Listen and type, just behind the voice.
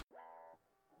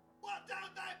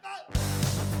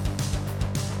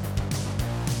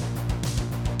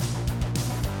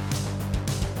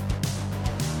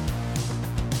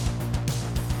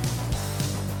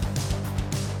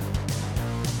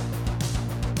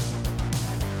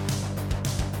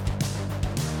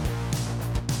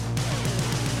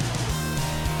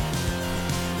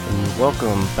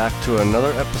welcome back to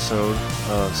another episode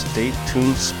of Stay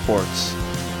Tuned Sports.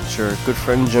 It's your good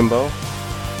friend Jimbo.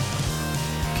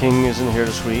 King isn't here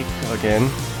this week again.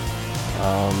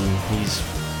 I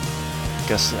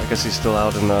guess he's still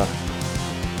out in the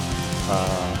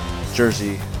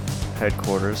Jersey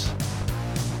headquarters.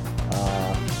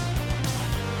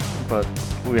 But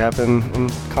we have been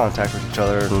in contact with each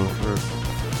other, and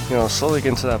we're slowly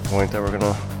getting to that point that we're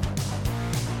gonna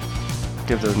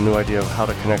give the new idea of how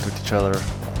to connect with each other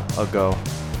a go.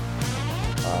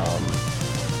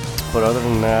 But other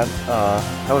than that,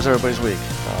 how was everybody's week?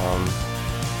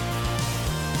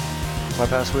 My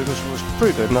past week was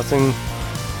pretty good. Nothing,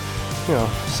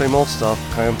 same old stuff,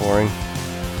 kind of boring.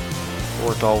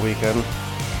 Worked all weekend.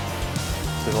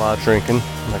 Did a lot of drinking,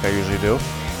 like I usually do.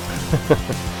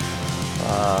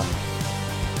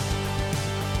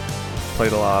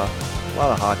 Played a lot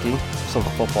of hockey, some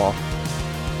football.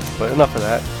 But enough of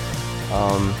that.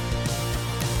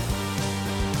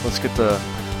 Let's get the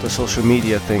social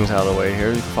media things out of the way here.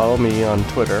 You can follow me on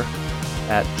Twitter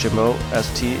at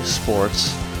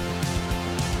JimboSTSports.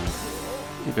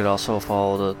 You could also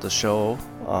follow the show.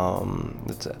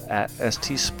 It's at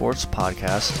ST Sports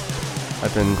Podcast.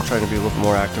 I've been trying to be a little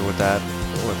more active with that,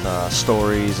 with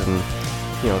stories and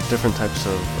different types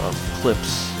of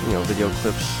clips, video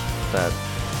clips that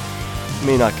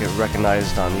may not get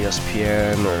recognized on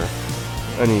ESPN or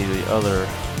any of the other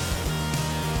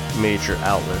major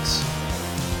outlets.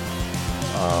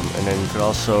 And then you could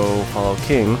also follow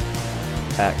King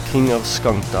at King of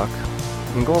Skunk Duck.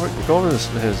 And go over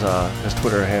his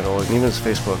Twitter handle and even his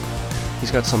Facebook.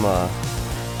 He's got some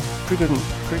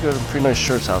pretty nice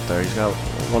shirts out there. He's got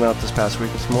one out this past week.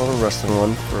 It's more of a wrestling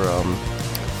one for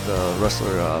the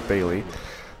wrestler Bailey,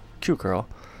 cute girl.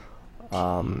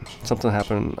 Something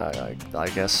happened, I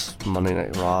guess Monday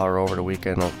Night Raw or over the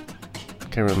weekend. I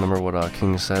can't remember what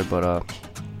King said, but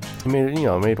he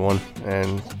made one,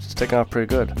 and it's taken off pretty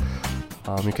good.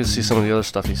 You can see some of the other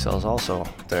stuff he sells also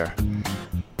there.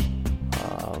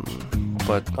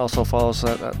 But also follow us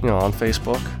on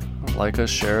Facebook. Like us,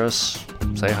 share us,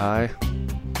 say hi,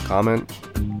 comment,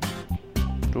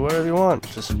 do whatever you want.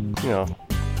 Just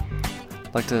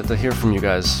like to hear from you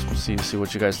guys, see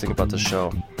what you guys think about the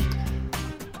show.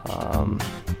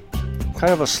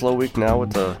 Kind of a slow week now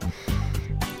with the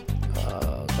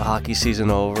hockey season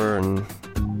over, and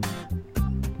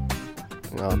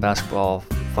basketball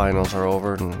finals are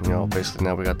over, and basically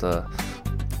now we got the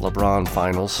LeBron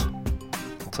finals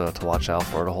to watch out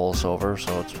for to hold us over.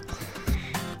 So it's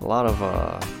a lot of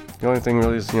the only thing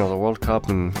really is the World Cup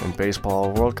and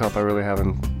baseball. World Cup I really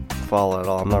haven't followed at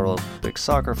all. I'm not a real big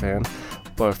soccer fan,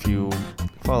 but if you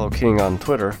follow King on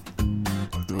Twitter,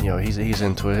 he's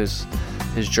into it.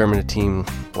 His German team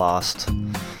lost,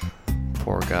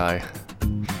 poor guy.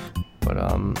 But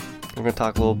we're gonna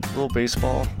talk a little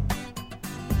baseball,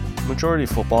 majority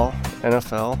football,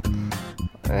 NFL,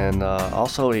 and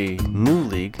also a new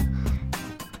league,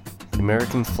 the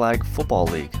American Flag Football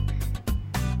League,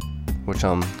 which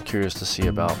I'm curious to see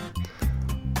about.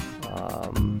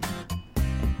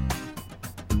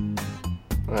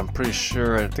 I'm pretty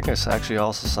sure, I think I actually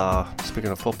also saw,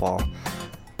 speaking of football,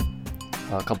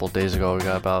 a couple of days ago, we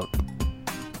got about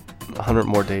 100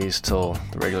 more days till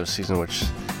the regular season, which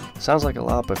sounds like a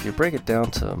lot, but if you break it down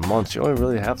to months, you only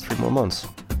really have 3 more months.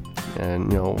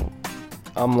 And,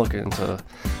 I'm looking to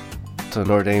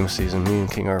Notre Dame season. Me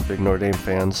and King are big Notre Dame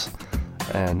fans,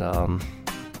 and kind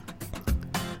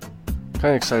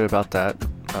of excited about that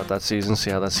season, see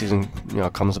how that season,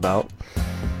 comes about.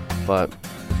 But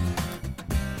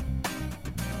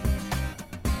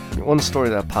one story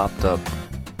that popped up,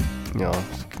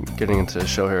 getting into the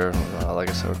show here, like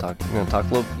I said, we're going to talk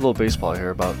a little baseball here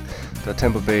about the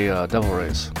Tampa Bay Devil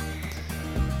Rays.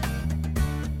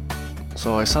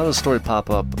 So I saw this story pop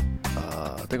up,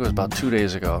 I think it was about 2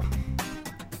 days ago.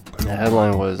 The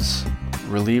headline was,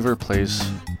 reliever plays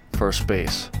first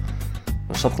base,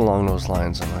 or something along those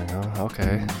lines. I'm like, oh,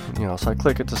 okay, so I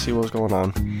click it to see what was going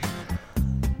on.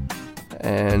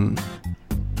 And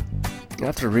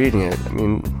after reading it,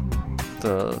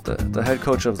 the head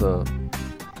coach of the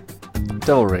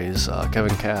Devil Rays,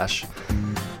 Kevin Cash,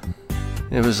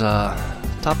 it was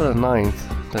top of the ninth.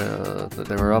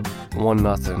 They were up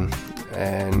 1-0,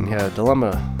 and he had a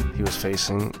dilemma he was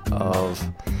facing of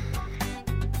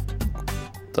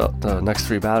the next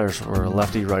 3 batters were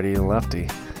lefty, righty, and lefty,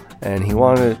 and he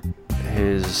wanted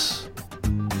his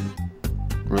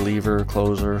reliever,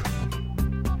 closer,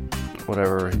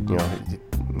 whatever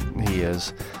he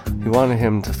is. He wanted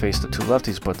him to face the 2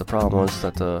 lefties, but the problem was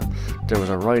that there was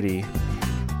a righty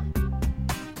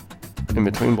in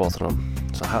between both of them.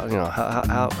 So how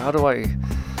do I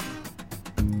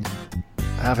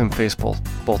have him face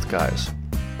both guys.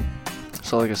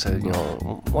 So like I said,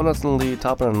 1-0 lead,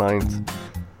 top of the ninth.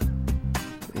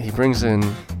 He brings in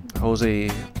Jose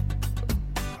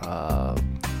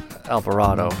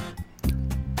Alvarado,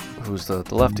 who's the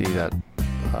lefty that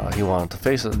he wanted to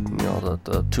face it.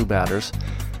 The two batters.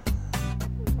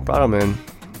 Brought him in.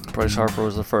 Bryce Harper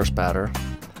was the first batter,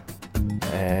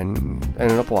 and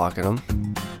ended up walking him.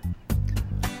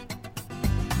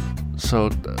 So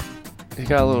he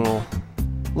got a little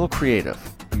creative.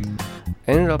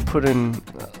 Ended up putting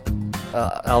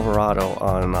Alvarado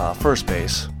on first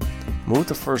base. Moved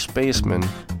the first baseman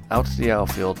out to the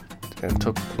outfield and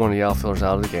took one of the outfielders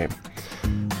out of the game.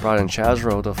 Brought in Chaz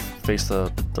Roe to face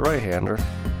the right-hander.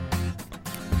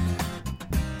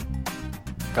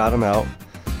 Got him out.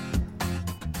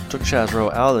 Took Chaz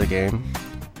Roe out of the game.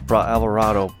 Brought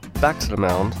Alvarado back to the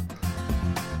mound.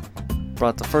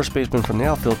 Brought the first baseman from the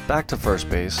outfield back to first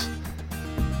base.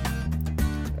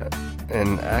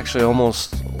 And actually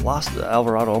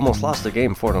Alvarado almost lost the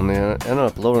game for them. They ended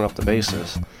up loading up the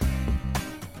bases.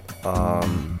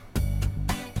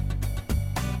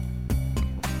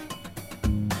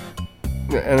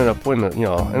 Ended up winning the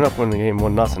game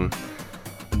 1-0.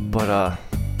 But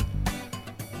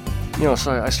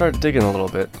so I started digging a little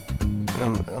bit.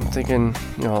 I'm thinking,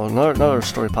 another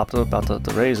story popped up about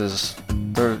the Rays is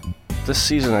this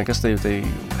season. I guess they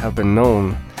have been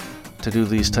known to do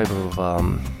these type of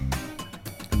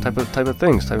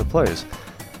plays.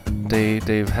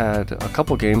 They've had a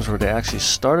couple games where they actually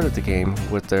started the game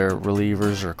with their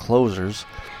relievers or closers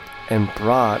and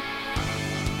brought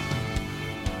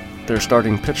their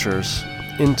starting pitchers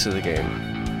into the game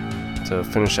to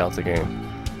finish out the game.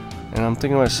 And I'm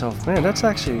thinking to myself, man, that's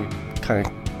actually kind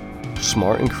of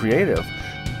smart and creative.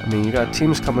 I mean, you got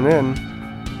teams coming in,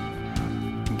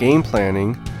 game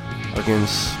planning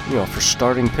against, for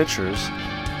starting pitchers,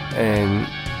 and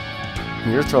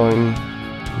you're throwing,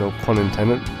 no pun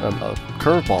intended, a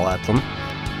curveball at them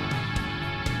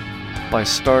by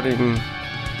starting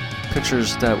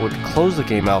pitchers that would close the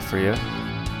game out for you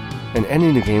and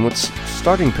ending the game with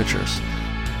starting pitchers.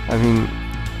 I mean,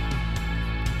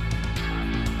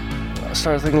 I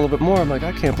started thinking a little bit more. I'm like,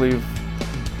 I can't believe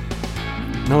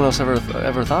no one else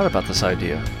ever thought about this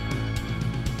idea.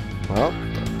 Well,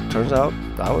 turns out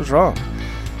I was wrong.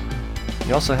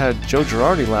 You also had Joe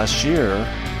Girardi last year,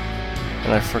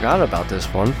 and I forgot about this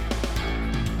one.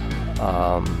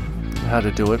 How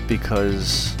to do it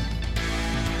because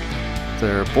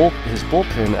his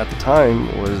bullpen at the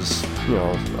time was,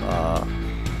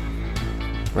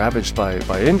 ravaged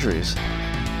by injuries.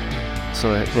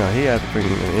 So he had to bring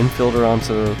an infielder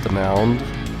onto the mound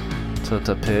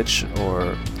to pitch,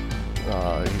 or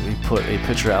he put a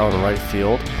pitcher out in right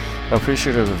field. I'm pretty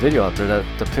sure there's a video out there that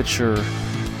the pitcher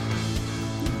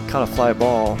caught a fly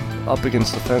ball up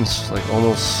against the fence, like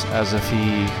almost as if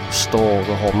he stole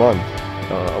the home run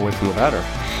away from the batter.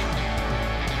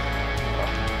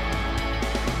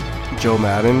 Joe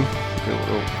Madden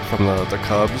from the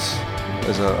Cubs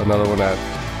is another one that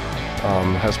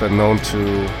has been known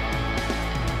to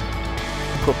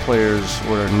put players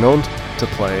where they're known to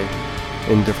play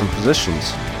in different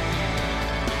positions.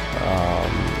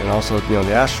 And also, the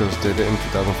Astros did it in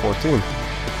 2014.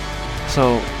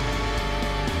 So,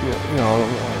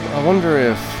 I wonder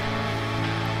if,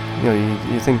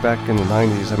 you think back in the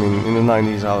 90s. I mean, in the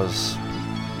 90s, I was,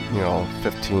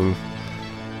 15,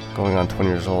 going on 20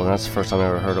 years old, and that's the first time I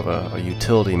ever heard of a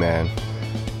utility man,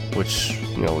 which,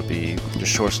 would be your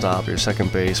shortstop, your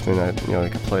second baseman, that, they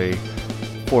could play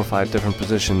 4 or 5 different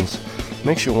positions.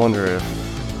 Makes you wonder if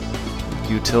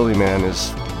utility man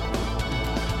is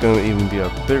going to even be a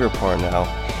bigger part now.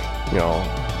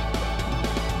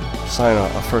 Sign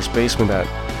a first baseman that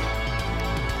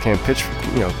can pitch,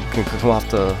 can come off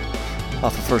the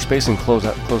first base and close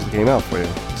the game out for you.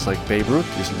 It's like Babe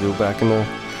Ruth used to do back in the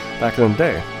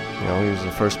day. He was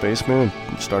the first baseman,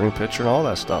 starting pitcher, and all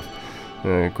that stuff.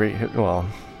 And a great hit, a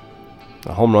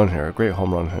home run hitter, a great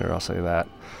home run hitter, I'll say that.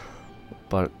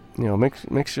 But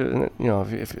makes you,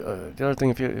 if the other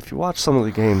thing, if you watch some of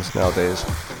the games nowadays,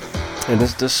 and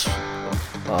this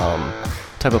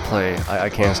type of play I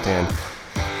can't stand,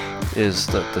 is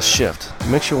the shift. It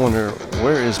makes you wonder,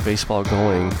 where is baseball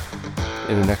going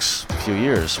in the next few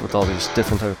years with all these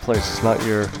different type of plays? It's not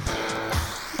your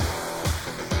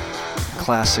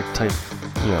classic type,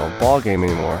 ball game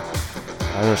anymore.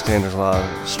 I understand there's a lot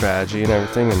of strategy and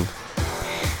everything, and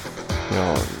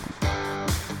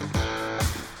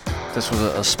this was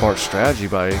a smart strategy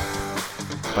by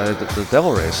the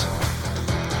Devil Rays.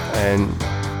 And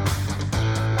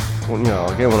when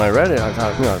I read it, I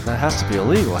thought, that has to be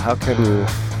illegal. How can you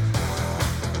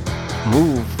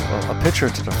move a pitcher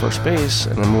to the first base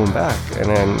and then moving back. And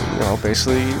then,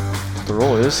 basically the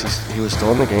rule is he was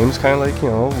still in the games, kind of like,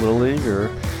 Little League, or,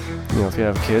 if you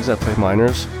have kids that play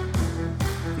minors,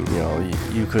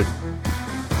 you could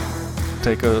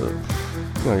take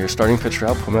your starting pitcher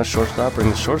out, put him at shortstop, bring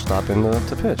the shortstop in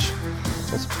to pitch.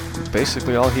 That's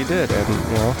basically all he did, and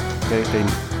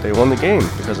they won the game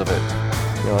because of it.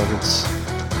 It's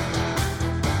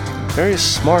very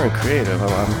smart and creative.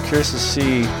 I'm curious to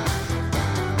see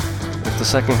if the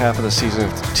second half of the season,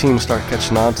 if the teams start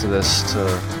catching on to this, to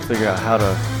figure out how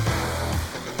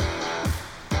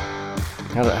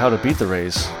to beat the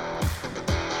Rays.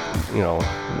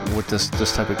 With this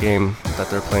type of game that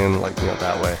they're playing,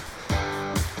 that way.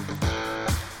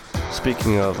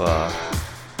 Speaking of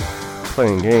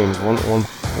playing games,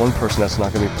 one person that's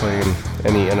not going to be playing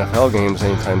any NFL games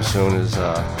anytime soon is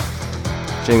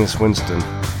Jameis Winston.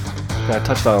 I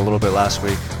touched on it a little bit last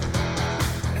week,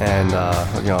 and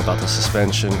about the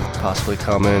suspension possibly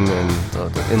coming, and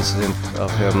the incident of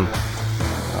him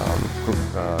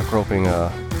groping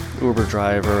a Uber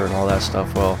driver and all that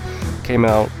stuff. Well, came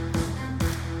out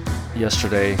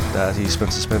yesterday that he's been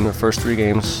suspended the first 3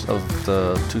 games of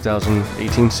the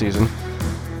 2018 season.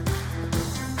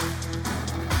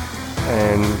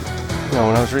 And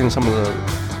when I was reading some of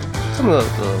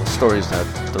the stories that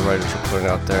the writers were putting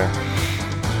out there,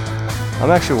 I'm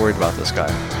actually worried about this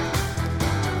guy.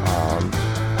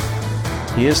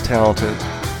 He is talented.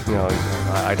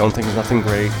 I don't think he's nothing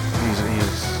great.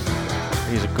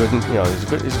 He's a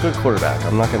good quarterback.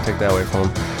 I'm not going to take that away from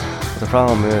him. But the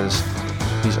problem is,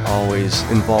 he's always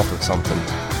involved with something,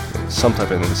 some type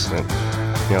of incident.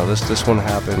 This one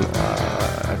happened.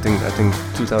 I think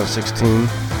 2016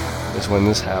 is when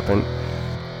this happened,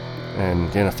 and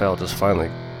the NFL just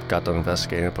finally got done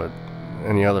investigating it. But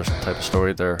any other type of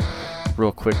story, they're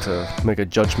real quick to make a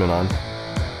judgment on.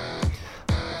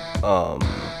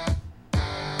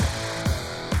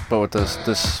 But with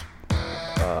this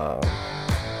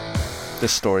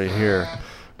story here,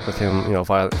 with him,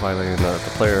 violating the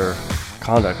player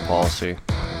conduct policy,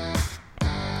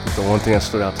 the one thing that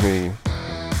stood out to me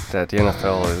that the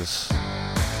NFL is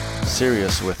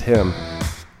serious with him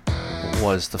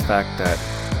was the fact that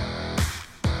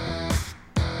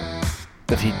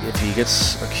if he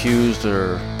gets accused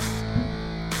or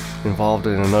involved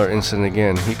in another incident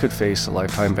again, he could face a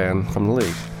lifetime ban from the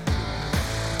league.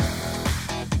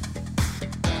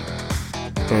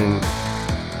 And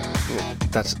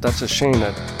that's a shame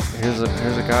that here's a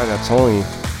guy that's only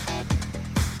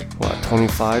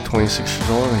 25, 26 years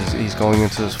old. He's going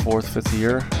into his 4th, 5th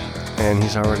year, and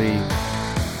he's already,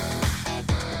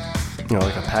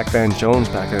 like a Pac-Man Jones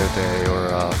back in the day,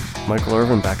 or Michael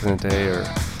Irvin back in the day, or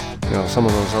some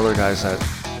of those other guys that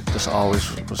just always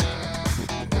was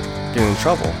getting in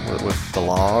trouble with the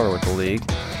law or with the league.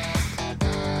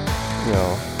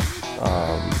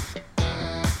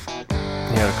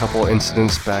 He had a couple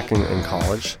incidents back in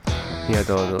college. He had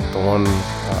the one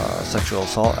sexual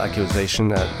assault accusation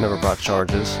that never brought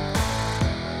charges.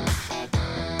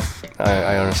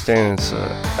 I understand it's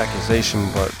an accusation,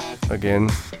 but again,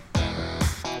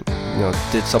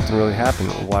 did something really happen?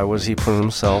 Why was he putting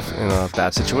himself in a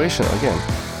bad situation again?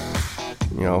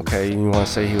 Okay, you want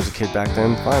to say he was a kid back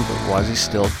then, fine, but why is he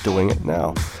still doing it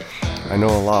now? I know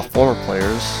a lot of former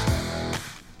players.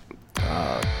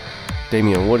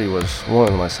 Damian Woody was one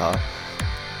of them I saw.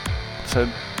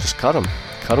 Said, just cut him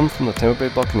from the Tampa Bay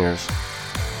Buccaneers.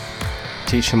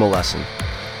 Teach him a lesson.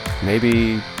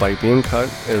 Maybe by being cut,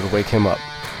 it would wake him up.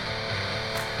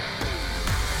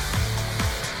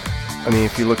 I mean,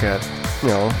 if you look at,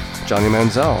 Johnny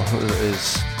Manziel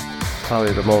is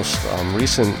probably the most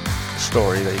recent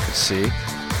story that you could see.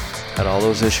 Had all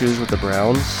those issues with the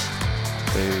Browns.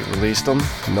 They released him.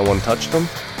 No one touched him.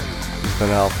 He's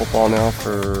been out of football now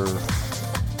for,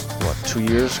 2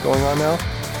 years going on now?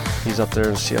 He's up there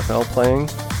in CFL playing.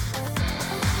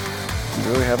 You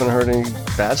really haven't heard any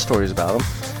bad stories about him.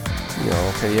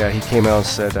 He came out and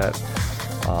said that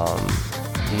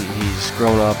he's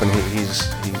grown up and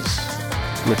he's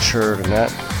matured, and that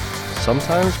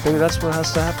sometimes maybe that's what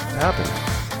has to happen.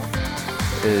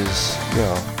 Is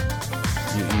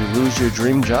you lose your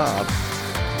dream job,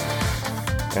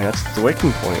 and that's the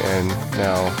waking point. And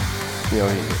now,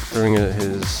 during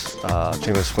his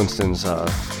Jameis Winston's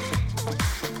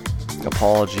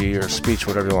apology or speech,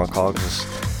 whatever you want to call it, because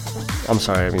I'm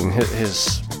sorry, I mean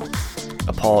his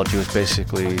apology was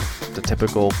basically the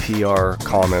typical PR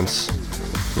comments.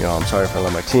 I'm sorry if I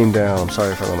let my team down. I'm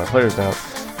sorry if I let my players down.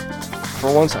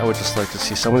 For once, I would just like to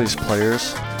see some of these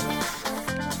players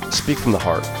speak from the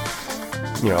heart.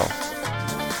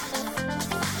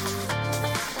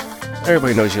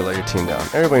 Everybody knows you let your team down.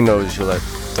 Everybody knows you let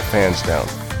the fans down.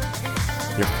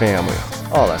 Your family.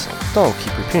 All that stuff. Don't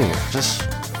keep repeating it. Just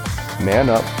man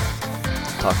up.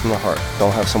 Talk from the heart.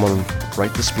 Don't have someone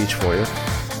write the speech for you.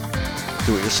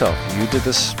 Do it yourself. You did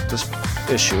this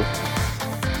issue.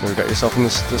 You got yourself in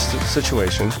this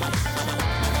situation.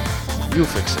 You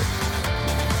fix it.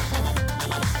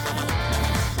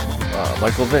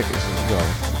 Michael Vick is,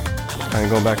 kind of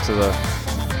going back to the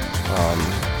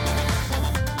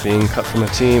being cut from a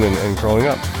team and growing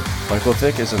up. Michael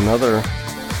Vick is another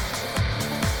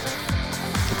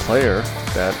player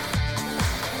that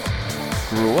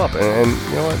grew up, and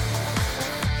you know what?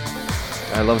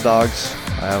 I love dogs.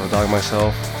 I have a dog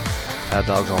myself. Had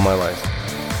dogs all my life.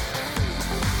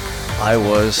 I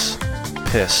was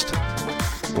pissed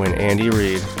when Andy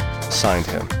Reid signed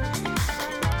him.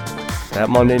 That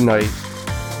Monday night,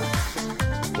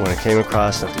 when it came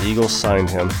across that the Eagles signed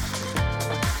him,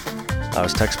 I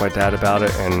was texting my dad about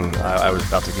it, and I was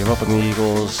about to give up on the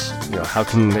Eagles. You know, how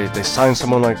can they sign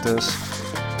someone like this?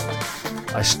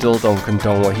 I still don't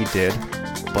condone what he did,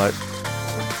 but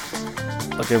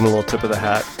I'll give him a little tip of the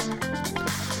hat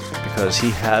because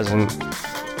he hasn't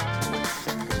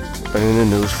been in the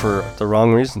news for the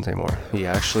wrong reasons anymore. He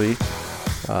actually,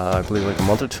 I believe like a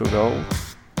month or two ago,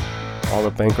 all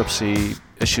the bankruptcy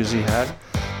issues he had,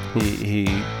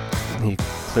 he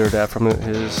cleared that from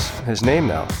his name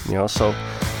now. You know, so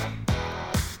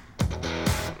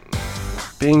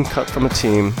being cut from a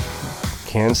team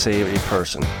can save a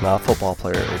person, not a football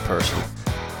player, a person.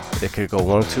 It could go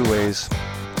one of two ways.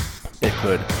 It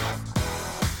could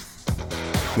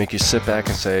make you sit back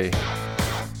and say,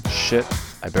 shit,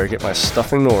 I better get my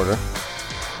stuff in order,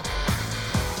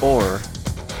 or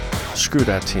screw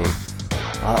that team.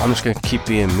 I'm just going to keep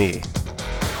being me.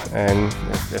 And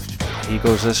if he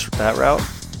goes that route,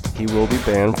 he will be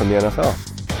banned from the NFL.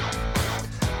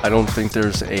 I don't think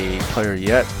there's a player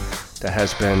yet that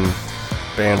has been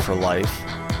banned for life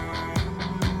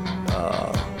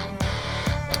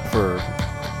for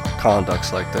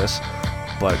conducts like this,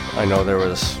 but I know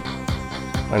there's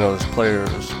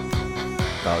players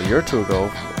about a year or two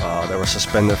ago that were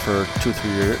suspended for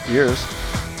 2-3 years.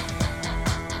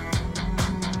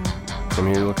 I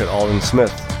mean, you look at Aldon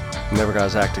Smith, never got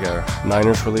his act together.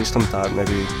 Niners released him, thought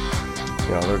maybe,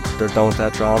 they're done with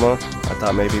that drama. I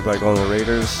thought maybe by going to the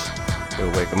Raiders, it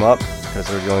would wake them up, because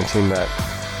they're the only team that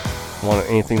wanted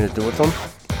anything to do with them.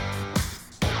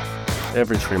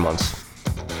 Every 3 months.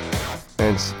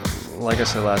 And like I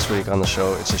said last week on the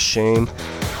show, it's a shame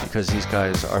because these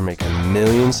guys are making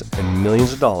millions and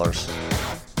millions of dollars,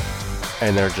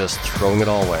 and they're just throwing it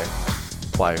all away.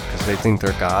 Why? Because they think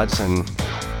they're gods and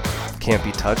can't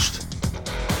be touched.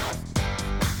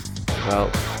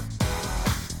 Well,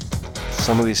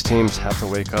 some of these teams have to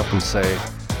wake up and say,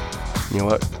 you know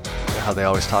what, how they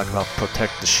always talk about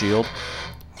protect the shield.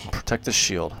 Protect the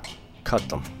shield. Cut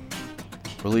them.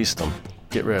 Release them.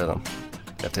 Get rid of them.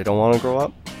 If they don't want to grow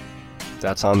up,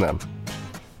 that's on them.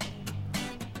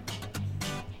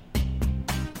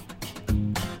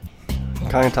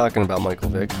 Kind of talking about Michael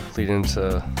Vick, leading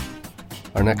into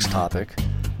our next topic,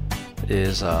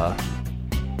 is the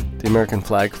American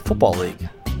Flag Football League.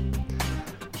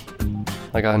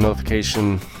 I got a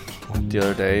notification the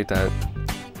other day that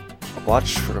I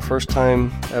watched for the first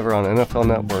time ever on NFL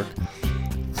Network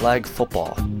flag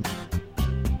football. I'm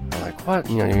like, what?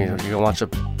 You can watch a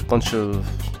bunch of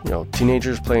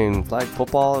teenagers playing flag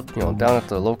football, down at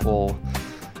the local,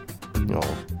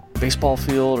 baseball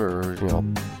field or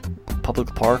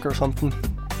public park or something.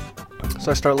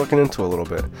 So I started looking into it a little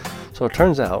bit. So it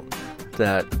turns out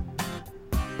that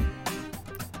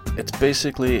it's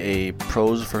basically a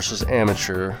pros versus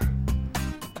amateur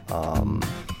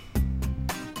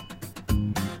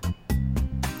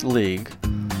league.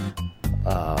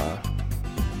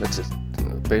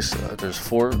 There's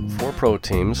four pro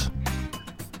teams.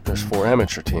 There's 4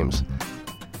 amateur teams.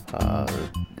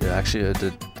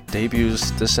 It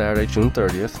debuts this Saturday, June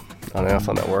 30th, on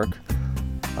NFL Network.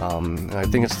 And I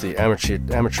think it's the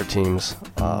amateur teams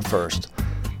first.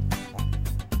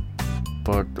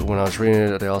 But when I was reading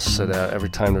it, they also said that every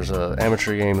time there's an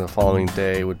amateur game, the following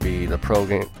day would be the pro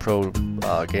game,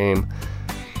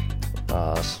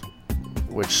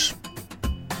 which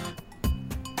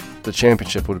the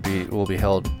championship will be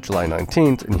held July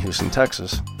 19th in Houston,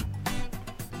 Texas.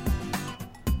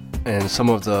 And some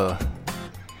of the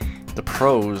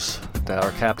pros that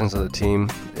are captains of the team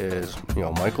is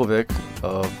Michael Vick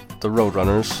of the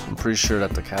Roadrunners. I'm pretty sure that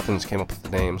the captains came up with the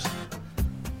names.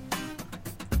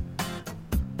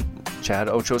 Chad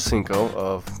Ochocinco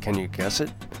of, can you guess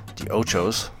it? The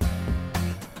Ochos.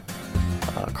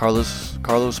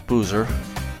 Carlos Boozer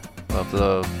of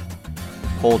the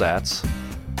Holdats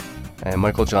and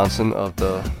Michael Johnson of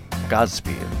the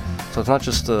Godspeed. So it's not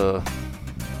just the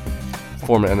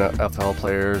former NFL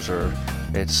players, or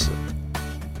it's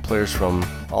players from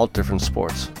all different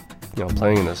sports,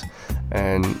 playing in this.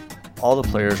 And all the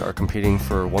players are competing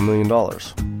for $1 million.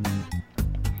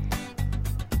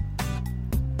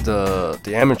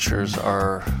 The amateurs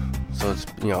are, so it's,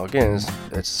 again,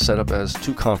 it's set up as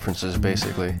two conferences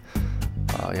basically.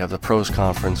 You have the pros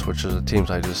conference, which is the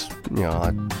teams I just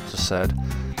said,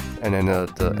 and then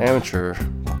the amateur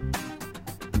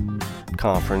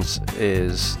conference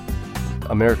is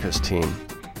America's team,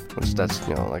 which that's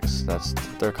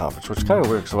their conference, which is kind of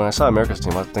weird, because when I saw America's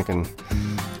team, I was thinking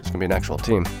it's gonna be an actual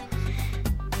team.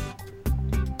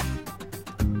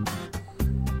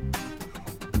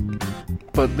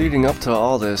 But leading up to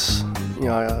all this,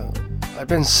 I've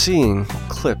been seeing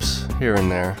clips here and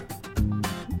there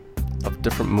of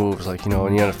different moves, like, in the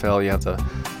NFL you have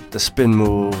the spin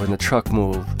move and the truck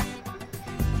move.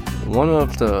 One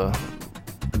of the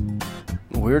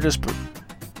weirdest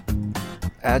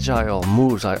agile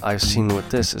moves I've seen with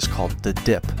this is called the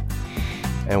dip.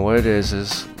 And what it is,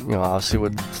 obviously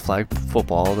with flag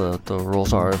football, the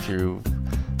rules are if you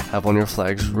have one of your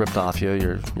flags ripped off you,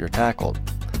 you're tackled.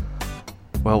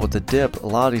 Well, with the dip, a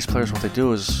lot of these players, what they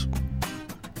do is,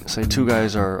 say two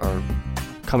guys are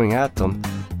coming at them,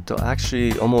 they'll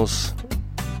actually almost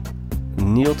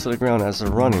kneel to the ground as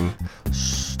they're running,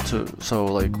 so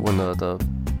like when the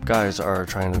guys are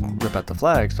trying to rip at the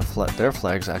flags, their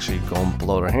flags actually go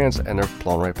below their hands, and they're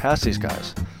blown right past these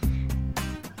guys.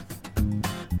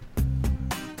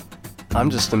 I'm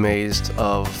just amazed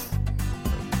of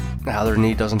how their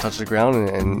knee doesn't touch the ground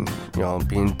and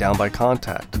being down by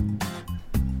contact.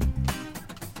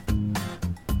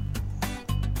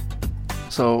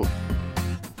 So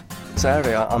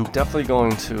Saturday, I'm definitely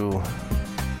going to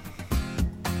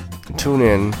tune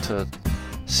in to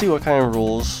see what kind of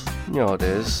rules, it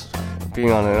is.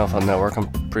 Being on an NFL Network, I'm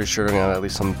pretty sure they're going to have at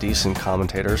least some decent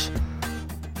commentators.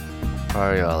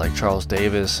 Probably like Charles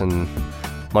Davis and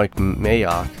Mike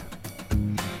Mayock.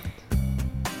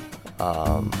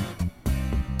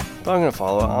 But I'm going to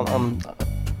follow. I'm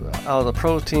out of the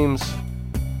pro teams,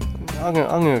 I'm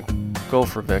going to go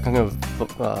for Vic. I'm going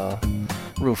to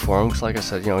root for him, because like I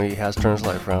said, he has turned his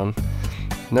life around.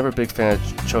 Never a big fan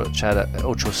of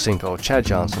Chad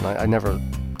Johnson. I never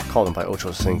called him by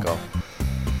Ocho Cinco.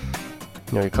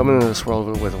 You come into this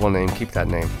world with one name, keep that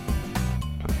name.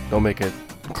 Don't make it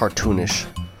cartoonish.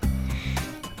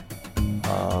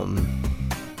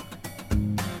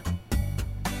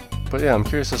 But yeah, I'm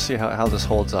curious to see how this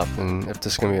holds up, and if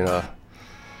this is going to be a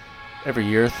every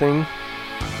year thing,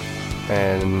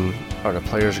 and are the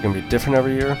players going to be different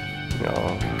every year?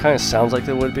 It kind of sounds like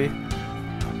they would be,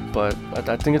 but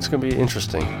I think it's going to be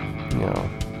interesting.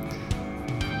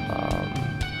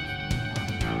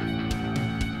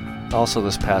 Also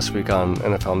this past week on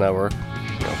NFL Network,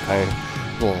 kind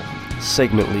of little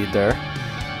segment lead there.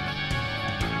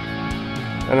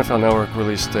 NFL Network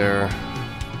released their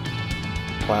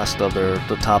last of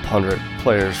the top 100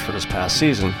 players for this past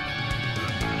season.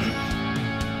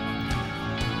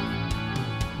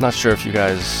 Not sure if you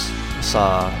guys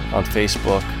saw on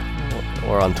Facebook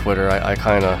or on Twitter, I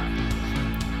kind of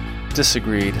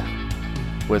disagreed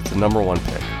with the number one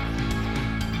pick.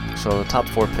 So the top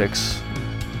 4 picks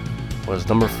was,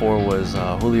 number 4 was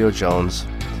Julio Jones,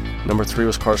 number 3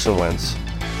 was Carson Wentz,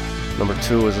 number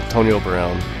 2 was Antonio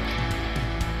Brown,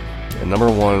 and number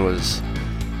 1 was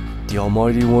the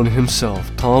almighty one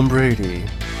himself, Tom Brady.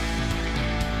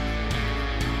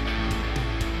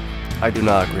 I do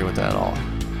not agree with that at all.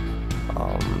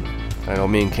 I know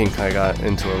me and King kind of got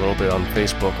into it a little bit on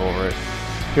Facebook over it.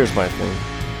 Here's my thing.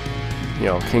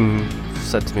 King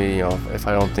said to me, if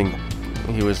I don't think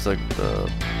he was the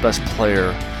best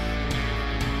player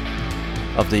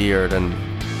of the year, then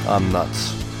I'm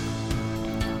nuts.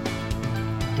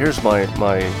 Here's my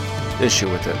issue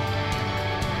with it.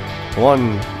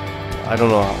 One, I don't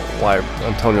know why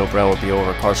Antonio Brown would be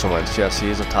over Carson Wentz. Yes, he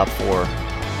is a top 4,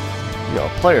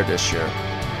 player this year.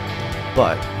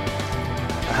 But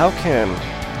how can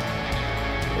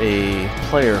a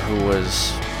player who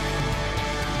was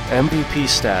MVP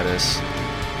status,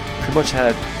 pretty much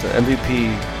had the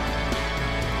MVP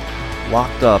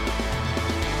locked up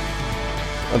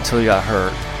until he got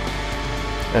hurt,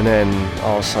 and then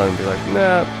all of a sudden be like,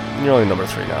 nah, you're only number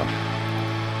 3 now.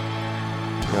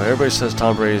 Everybody says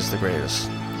Tom Brady is the greatest.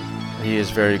 He is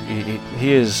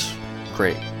he is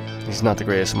great. He's not the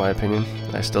greatest in my opinion.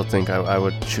 I still think I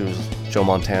would choose Joe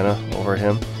Montana over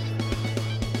him.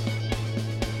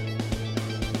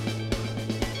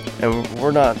 And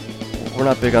we're not we're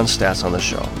not big on stats on the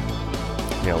show.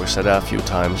 We said that a few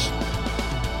times.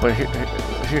 But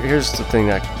here's the thing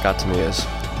that got to me is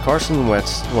Carson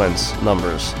Wentz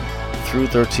numbers through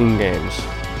 13 games.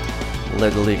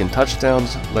 Led the league in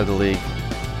touchdowns, led the league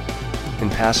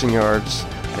in passing yards.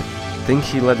 I think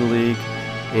he led the league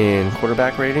in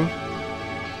quarterback rating.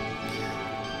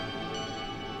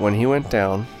 When he went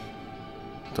down,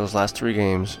 those last 3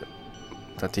 games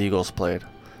that the Eagles played,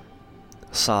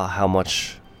 saw how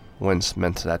much Wentz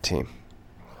meant to that team.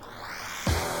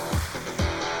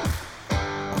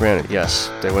 Granted,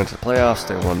 yes, they went to the playoffs,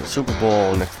 they won the Super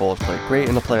Bowl, Nick Foles played great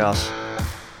in the playoffs,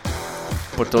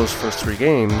 but those first 3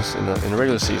 games in the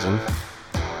regular season,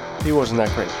 he wasn't that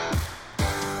great.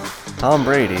 Tom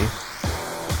Brady,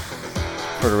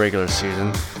 for the regular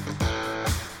season,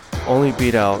 only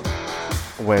beat out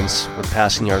Wentz with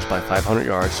passing yards by 500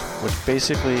 yards, which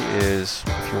basically is,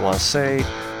 if you want to say,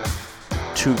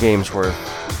 2 games worth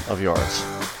of yards.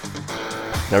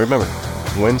 Now remember,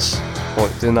 Wentz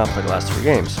did not play the last 3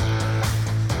 games.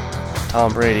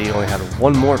 Tom Brady only had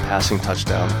 1 more passing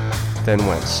touchdown than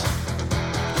Wentz.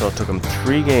 So it took him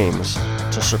 3 games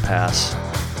to surpass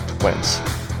Wentz.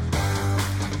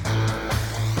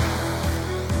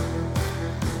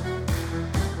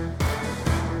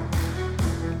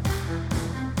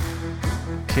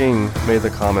 King made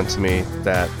the comment to me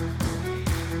that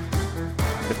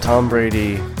if Tom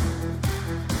Brady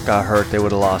got hurt, they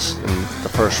would have lost in the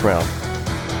first round.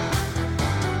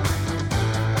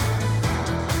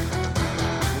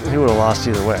 He would have lost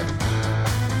either way.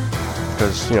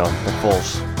 Because, Nick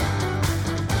Foles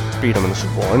beat him in the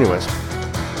Super Bowl anyways.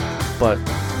 But,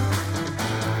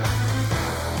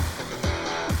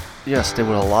 yes, they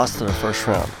would have lost to the first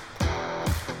round.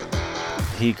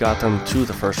 He got them to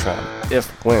the first round. If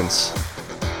Wentz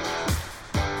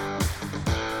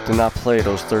did not play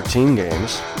those 13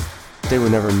 games, they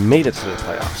would never made it to the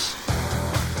playoffs.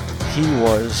 He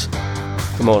was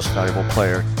the most valuable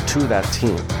player to that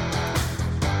team.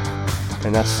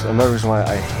 And that's another reason why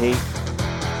I hate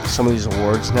some of these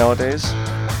awards nowadays,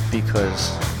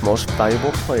 because most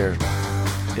valuable player,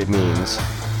 it means,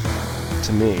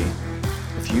 to me,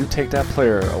 if you take that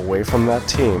player away from that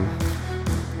team,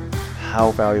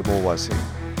 how valuable was he?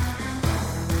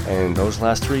 And those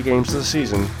last 3 games of the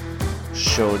season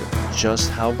showed just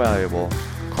how valuable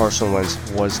Carson Wentz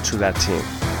was to that team.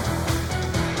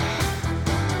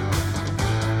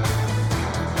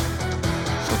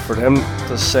 So for them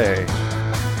to say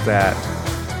that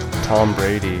Tom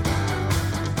Brady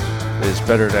is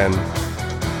better than,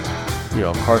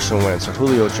 Carson Wentz or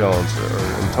Julio Jones or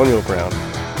Antonio Brown,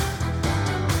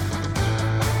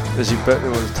 was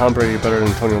Tom Brady better than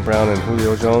Antonio Brown and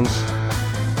Julio Jones?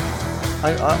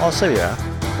 I'll say yeah.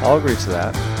 I'll agree to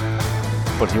that.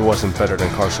 But he wasn't better than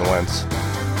Carson Wentz.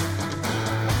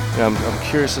 I'm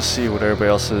curious to see what everybody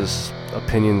else's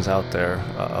opinions out there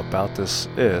about this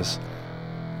is.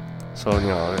 So,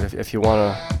 if you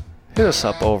want to hit us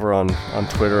up over on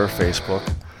Twitter or Facebook,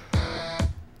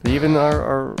 even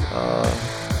our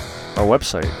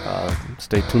website,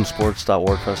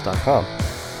 staytunesports.wordpress.com.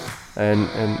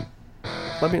 And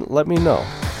let me know.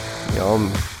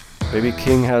 Maybe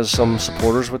King has some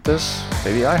supporters with this.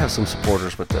 Maybe I have some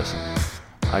supporters with this.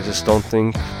 I just don't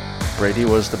think Brady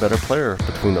was the better player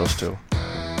between those two.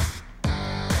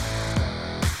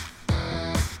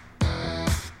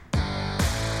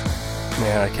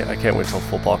 Man, I can't wait till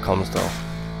football comes though.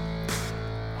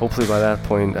 Hopefully by that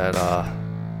point that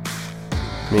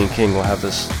me and King will have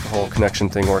this whole connection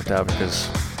thing worked out, because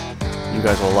you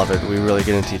guys will love it. We really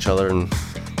get into each other and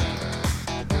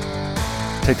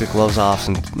take the gloves off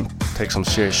and take some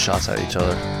serious shots at each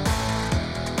other.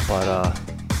 But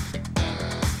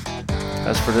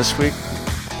as for this week,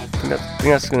 I think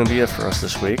that's going to be it for us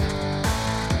this week.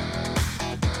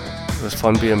 It was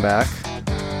fun being back.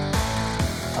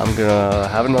 I'm going to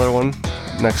have another one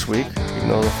next week, even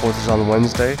though the 4th is on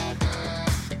Wednesday.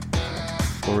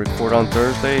 We'll record on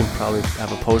Thursday and probably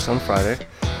have a post on Friday.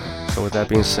 So with that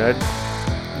being said, you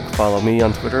can follow me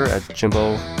on Twitter at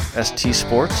Jimbo ST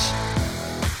Sports.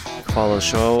 You can follow the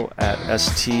show at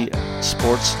ST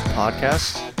Sports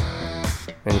Podcast.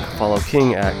 And you can follow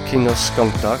King at King of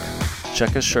Skunk Duck. Check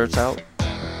his shirts out.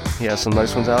 He has some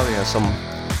nice ones out. He has some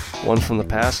ones from the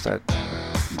past that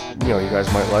you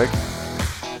guys might like.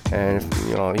 And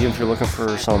even if you're looking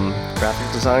for some graphic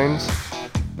designs,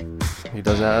 he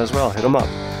does that as well. Hit him up.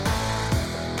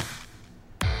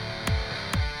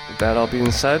 With that all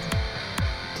being said,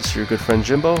 this is your good friend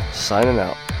Jimbo, signing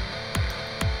out.